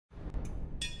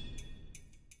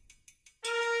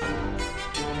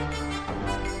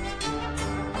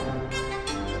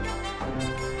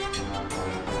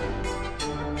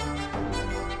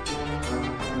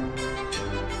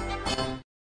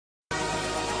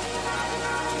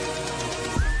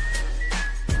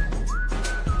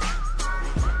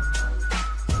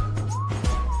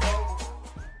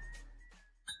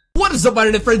is up, my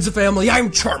internet friends and family? I'm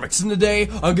Charmix, and today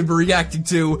I'm going to be reacting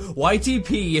to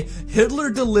YTP, Hitler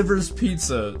Delivers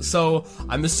Pizza. So,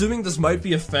 I'm assuming this might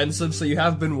be offensive, so you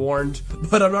have been warned,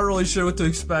 but I'm not really sure what to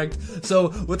expect. So,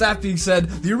 with that being said,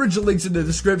 the original link's in the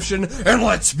description, and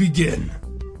let's begin!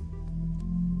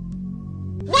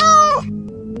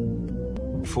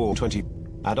 420.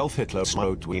 Adolf Hitler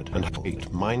smoked weed and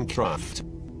ate Minecraft.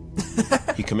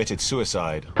 He committed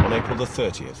suicide on April the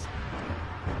 30th.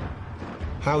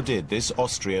 How did this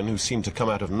Austrian who seemed to come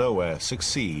out of nowhere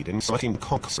succeed in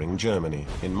conquering Germany?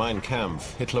 In Mein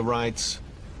Kampf, Hitler writes,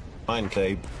 Mein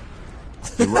Kampf.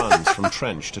 He runs from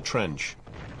trench to trench,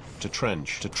 to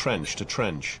trench to trench to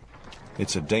trench.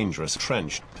 It's a dangerous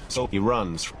trench, so he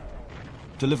runs,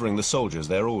 delivering the soldiers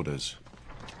their orders.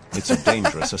 It's a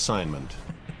dangerous assignment.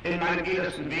 In meinem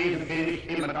innersten Wesen bin ich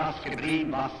immer das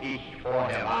geblieben, was ich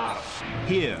vorher war.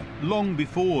 Here, long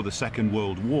before the Second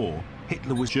World War,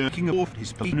 Hitler was jerking off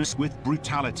his penis with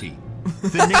brutality.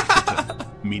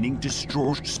 Vernichtete, meaning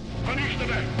destroyed.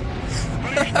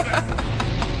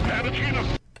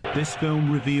 This film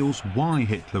reveals why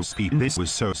Hitler's penis was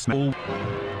so small.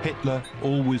 Hitler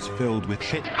always filled with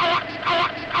shit.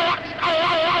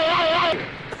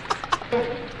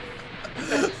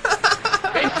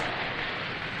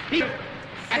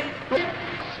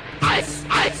 Ice,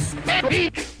 ice,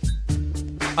 baby!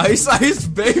 Ice, ice,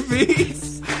 baby!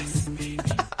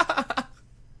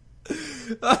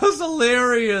 That was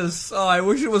hilarious. Oh, I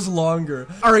wish it was longer.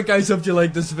 Alright guys, hope you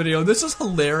liked this video. This is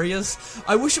hilarious.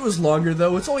 I wish it was longer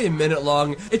though. It's only a minute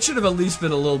long. It should have at least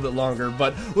been a little bit longer.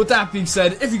 But with that being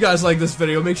said, if you guys like this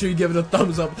video, make sure you give it a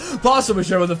thumbs up. Possibly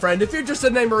share with a friend. If you're interested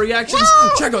in any more reactions,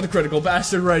 check out the Critical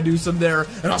Bastard where I do some there.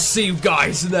 And I'll see you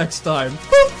guys next time.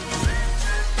 Boop.